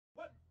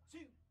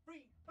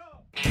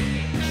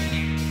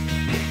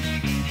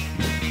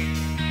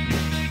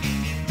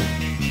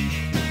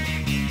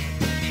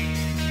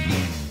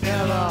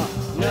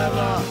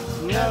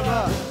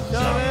never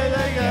show it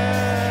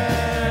again.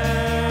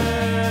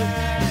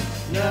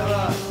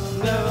 Never,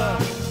 never,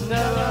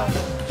 never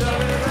show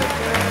it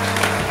again.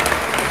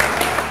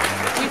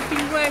 We've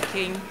been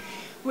working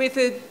with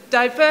a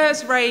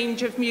diverse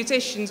range of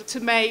musicians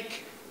to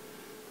make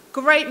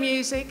great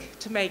music,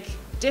 to make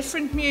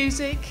different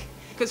music,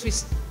 because we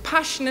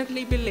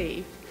passionately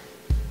believe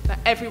that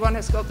everyone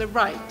has got the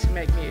right to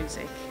make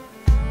music.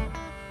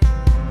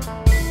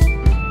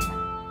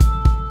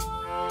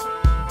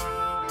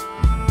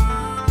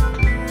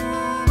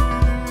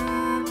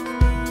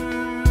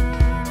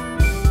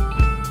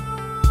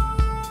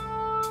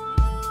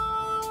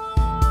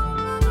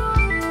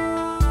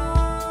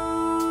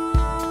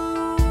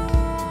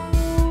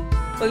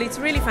 Well, it's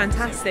really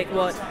fantastic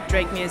what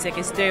Drake Music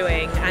is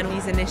doing, and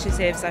these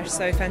initiatives are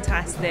so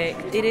fantastic.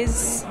 It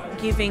is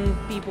giving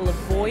people a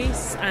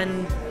voice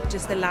and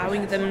just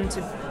allowing them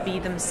to be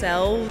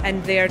themselves,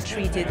 and they're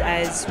treated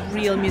as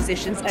real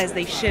musicians as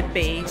they should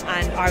be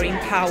and are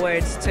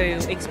empowered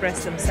to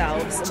express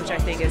themselves, which I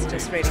think is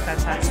just really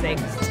fantastic.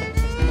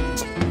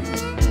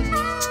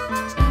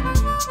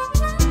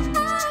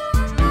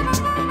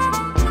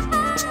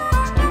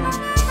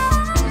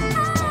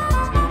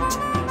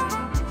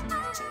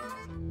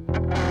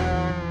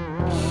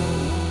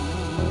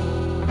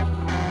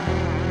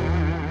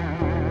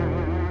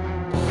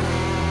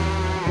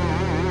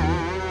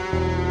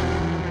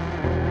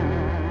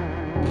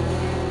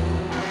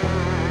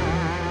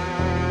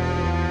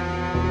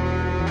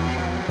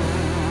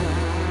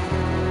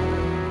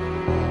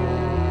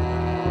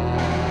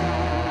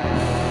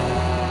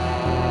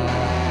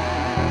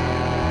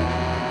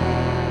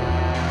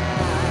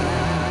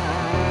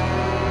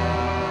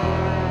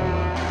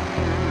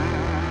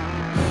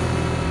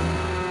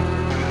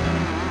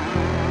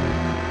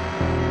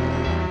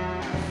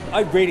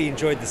 I really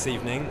enjoyed this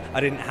evening.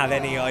 I didn't have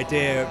any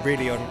idea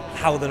really on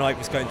how the night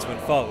was going to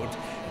unfold,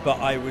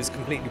 but I was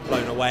completely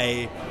blown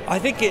away. I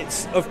think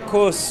it's, of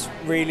course,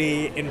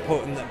 really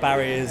important that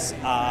barriers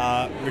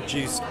are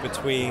reduced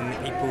between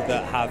people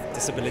that have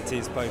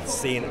disabilities, both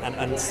seen and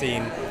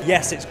unseen.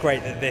 Yes, it's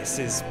great that this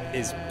is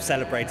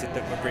celebrated,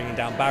 that we're bringing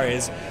down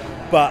barriers,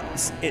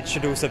 but it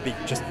should also be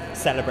just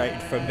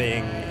celebrated for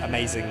being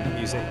amazing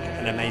music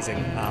and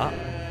amazing art.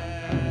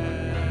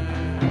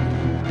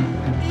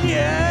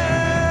 Yeah!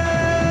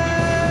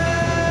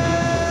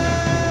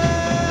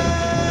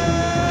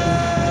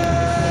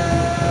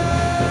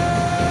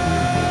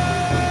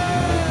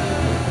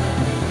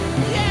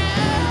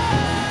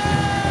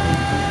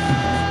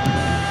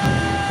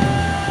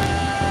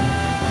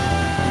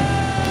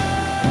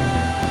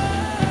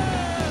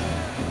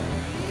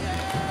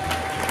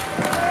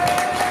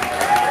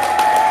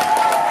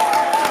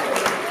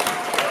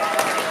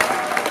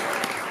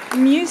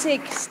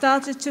 Music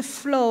started to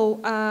flow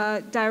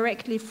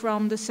directly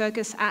from the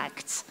circus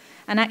acts,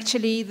 and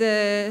actually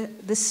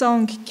the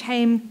song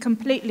came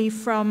completely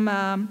from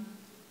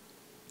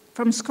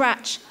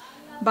scratch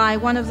by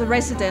one of the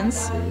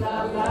residents.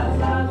 Love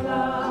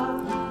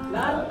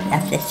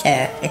the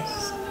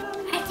circus.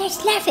 I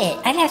just love it.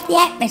 I love the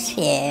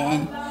atmosphere,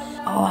 and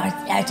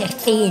I just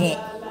feel it.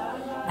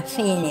 I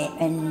feel it,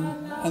 and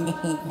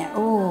anything.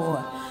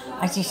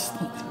 I just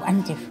think it's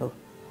wonderful.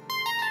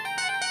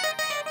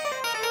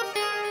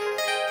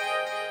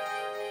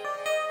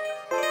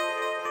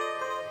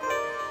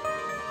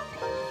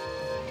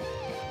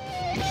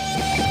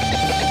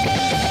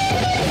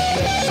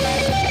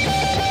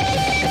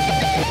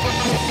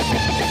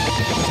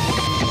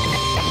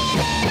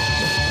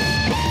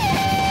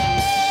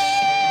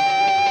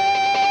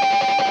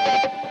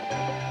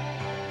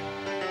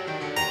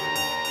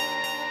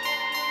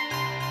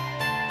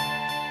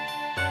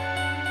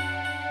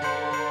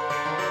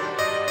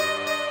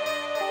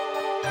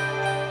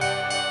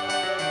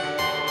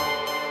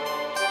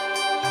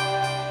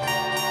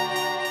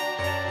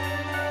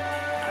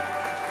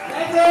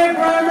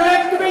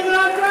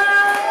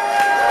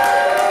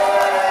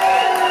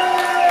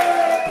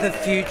 The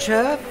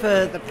future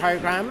for the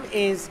programme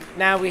is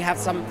now we have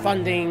some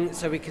funding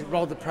so we can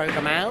roll the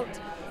programme out.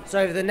 So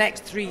over the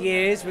next 3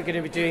 years we're going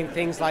to be doing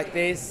things like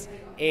this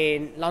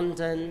in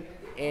London,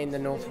 in the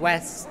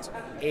Northwest,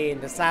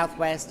 in the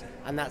Southwest,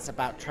 and that's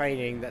about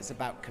training, that's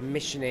about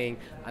commissioning,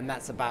 and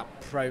that's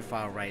about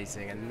profile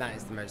raising, and that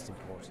is the most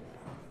important.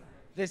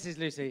 This is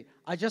Lucy.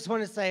 I just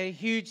want to say a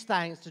huge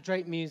thanks to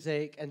Drake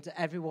Music and to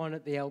everyone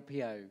at the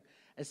LPO,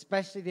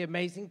 especially the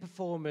amazing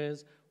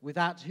performers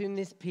without whom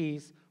this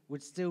piece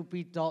would still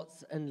be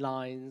dots and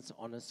lines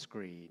on a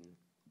screen.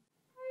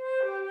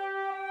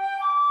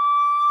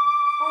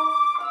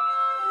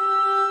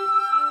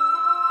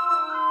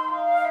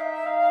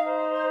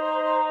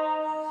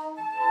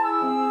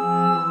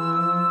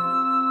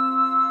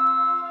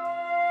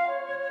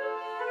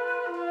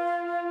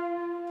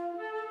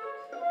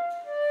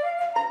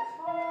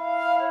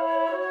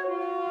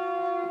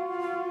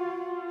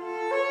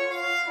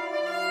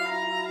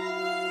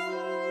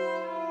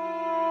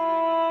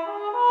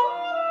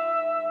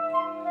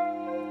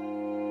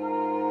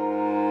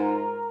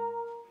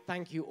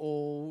 thank you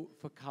all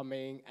for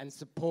coming and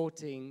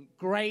supporting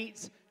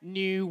great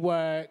new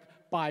work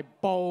by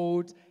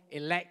bold,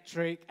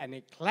 electric and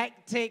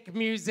eclectic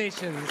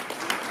musicians.